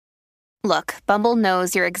Look, Bumble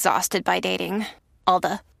knows you're exhausted by dating. All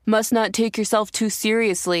the must not take yourself too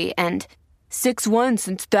seriously and 6'1"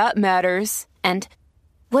 since that matters. And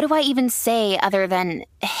what do I even say other than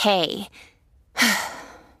hey?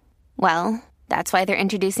 Well, that's why they're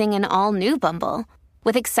introducing an all-new Bumble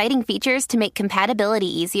with exciting features to make compatibility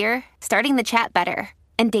easier, starting the chat better,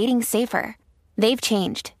 and dating safer. They've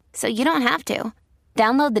changed, so you don't have to.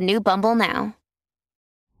 Download the new Bumble now.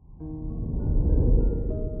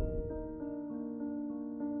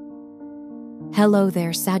 Hello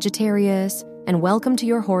there, Sagittarius, and welcome to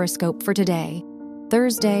your horoscope for today,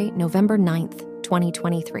 Thursday, November 9th,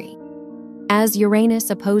 2023. As Uranus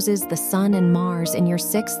opposes the Sun and Mars in your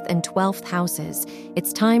 6th and 12th houses,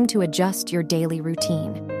 it's time to adjust your daily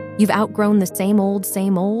routine. You've outgrown the same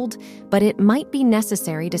old, but it might be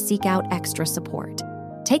necessary to seek out extra support.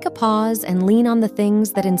 Take a pause and lean on the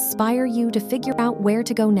things that inspire you to figure out where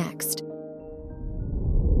to go next.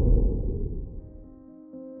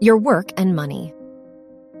 Your work and money.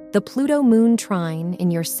 The Pluto-Moon trine in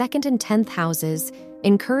your 2nd and 10th houses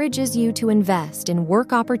encourages you to invest in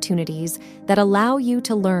work opportunities that allow you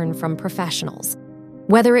to learn from professionals.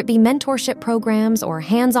 Whether it be mentorship programs or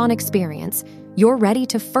hands-on experience, you're ready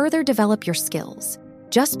to further develop your skills.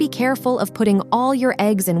 Just be careful of putting all your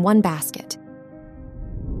eggs in one basket.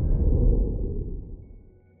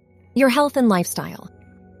 Your health and lifestyle.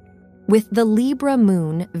 With the Libra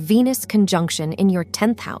moon Venus conjunction in your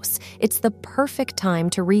 10th house, it's the perfect time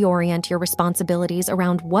to reorient your responsibilities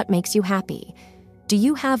around what makes you happy. Do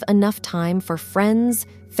you have enough time for friends,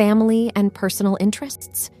 family, and personal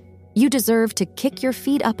interests? You deserve to kick your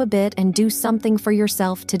feet up a bit and do something for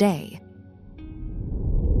yourself today.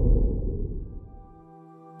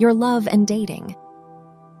 Your love and dating.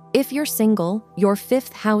 If you're single, your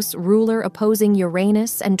 5th house ruler opposing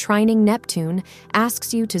Uranus and trining Neptune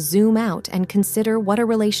asks you to zoom out and consider what a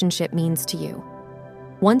relationship means to you.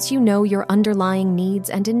 Once you know your underlying needs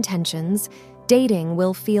and intentions, dating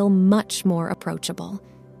will feel much more approachable.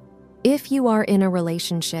 If you are in a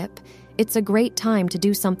relationship, it's a great time to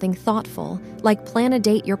do something thoughtful, like plan a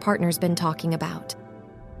date your partner's been talking about.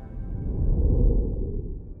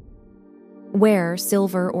 Wear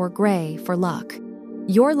silver or gray for luck.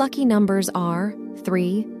 Your lucky numbers are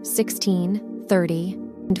 3, 16, 30,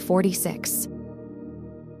 and 46.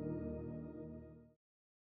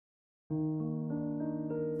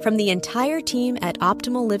 From the entire team at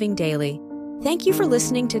Optimal Living Daily, thank you for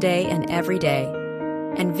listening today and every day.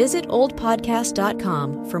 And visit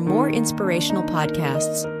oldpodcast.com for more inspirational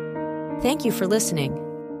podcasts. Thank you for listening.